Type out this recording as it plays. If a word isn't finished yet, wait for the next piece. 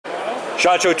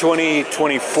SHOT Show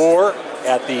 2024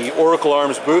 at the Oracle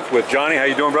Arms booth with Johnny. How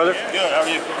you doing, brother? Good, how are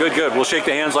you? Good, good. We'll shake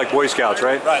the hands like Boy Scouts,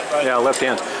 right? Right. Yeah, left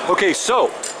hands. Okay,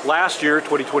 so last year,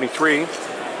 2023,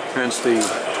 hence the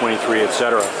 23,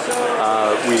 etc.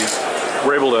 We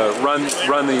were able to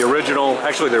run the original,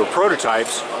 actually they were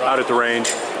prototypes out at the range,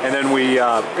 and then we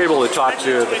were able to talk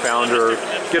to the founder,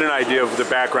 get an idea of the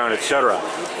background, etc.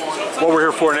 What we're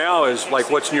here for now is like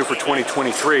what's new for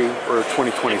 2023 or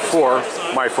 2024,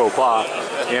 my faux pas,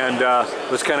 and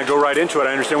let's kind of go right into it.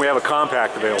 I understand we have a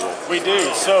compact available. We do.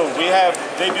 So we have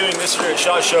debuting this year at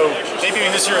SHOT Show.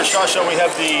 We have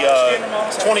the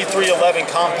 2311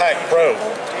 Compact Pro.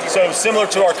 So similar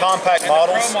to our compact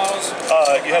models,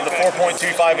 you have the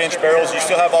 4.25-inch barrels. You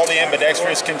still have all the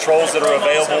ambidextrous controls that are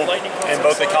available in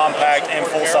both the compact and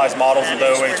full-size models of the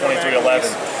OA 2311.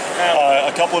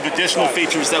 A couple of additional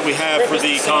features that we have for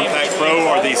the Compact Pro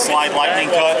are the slide lightning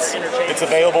cuts. It's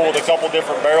available with a couple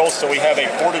different barrels. So we have a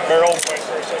ported barrel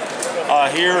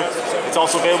here. It's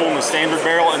also available in the standard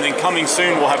barrel, and then coming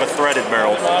soon we'll have a threaded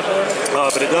barrel.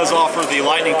 But it does offer the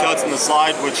lightning cuts in the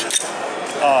slide, which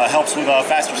helps with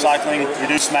faster cycling,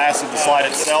 reduced mass of the slide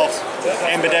itself,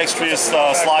 ambidextrous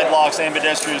slide locks,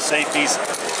 ambidextrous safeties,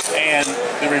 and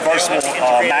the reversible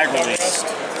mag release.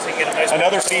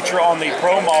 Another feature on the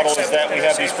Pro model is that we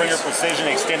have the Springer Precision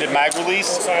extended mag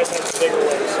release,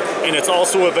 and it's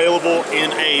also available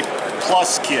in a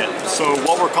Plus kit. So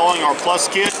what we're calling our Plus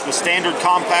kit, the standard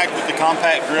compact with the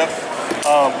compact grip,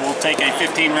 will take a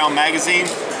 15-round magazine.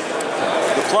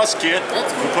 The Plus kit,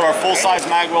 we put our full-size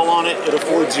magwell on it. It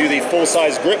affords you the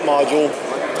full-size grip module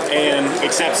and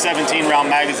accepts 17-round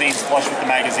magazines flush with the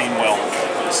magazine well.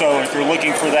 So if you're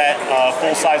looking for that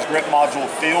full-size grip module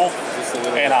feel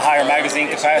and a higher magazine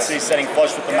capacity setting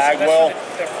flush with the magwell,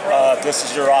 this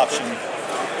is your option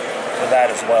for that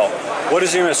as well. What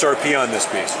is the MSRP on this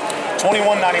piece?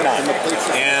 $21.99.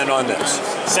 And on this?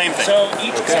 Same thing. So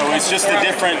it's just a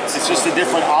different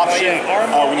option.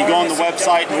 When you go on the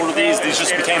website and order these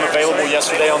just became available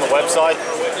yesterday on the website.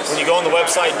 When you go on the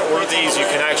website and order these, you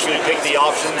can actually pick the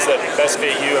options that best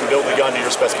fit you and build the gun to your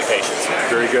specifications.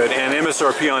 Very good. And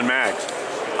MSRP on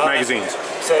magazines?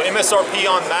 So MSRP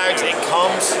on mags, it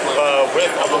comes with,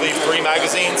 I believe, 3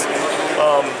 magazines.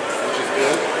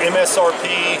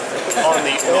 MSRP on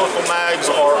the Oracle mags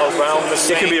are around the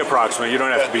same. It can be approximate, you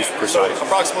don't have to be precise. So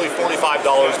approximately $45,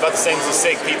 about the same as the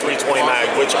SIG P320 mag,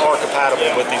 which are compatible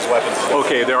with these weapons.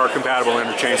 Okay, they are compatible,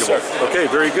 interchangeable. Yes, okay,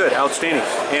 very good, outstanding.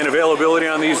 And availability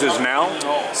on these is now?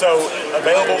 So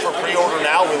available for pre-order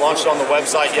now. We launched on the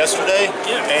website yesterday,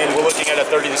 and we're looking at a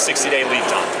 30 to 60-day lead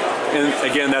time.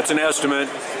 And again, that's an estimate,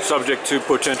 subject to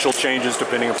potential changes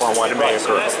depending upon what it may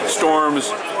occur.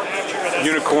 Storms,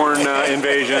 unicorn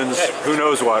invasions, who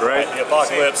knows what, right? The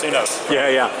apocalypse, who knows? Yeah,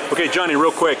 yeah. Okay, Johnny,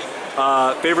 real quick,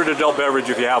 favorite adult beverage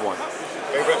if you have one?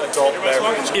 Favorite adult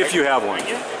beverage? If you have one.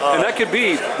 And that could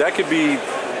be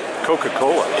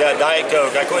Coca-Cola. Yeah, Diet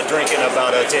Coke. I quit drinking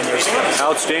about 10 years ago.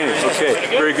 Outstanding. Okay,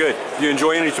 very good. Do you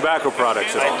enjoy any tobacco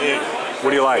products at all? I do. What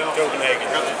do you like?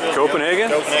 Copenhagen. Copenhagen?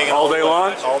 Copenhagen. All day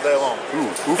long? All day long. Ooh,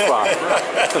 oofa.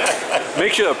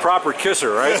 Makes you a proper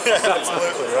kisser, right?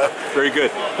 Absolutely, right? Very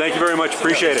good. Thank you very much.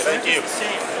 Appreciate it. Thank you.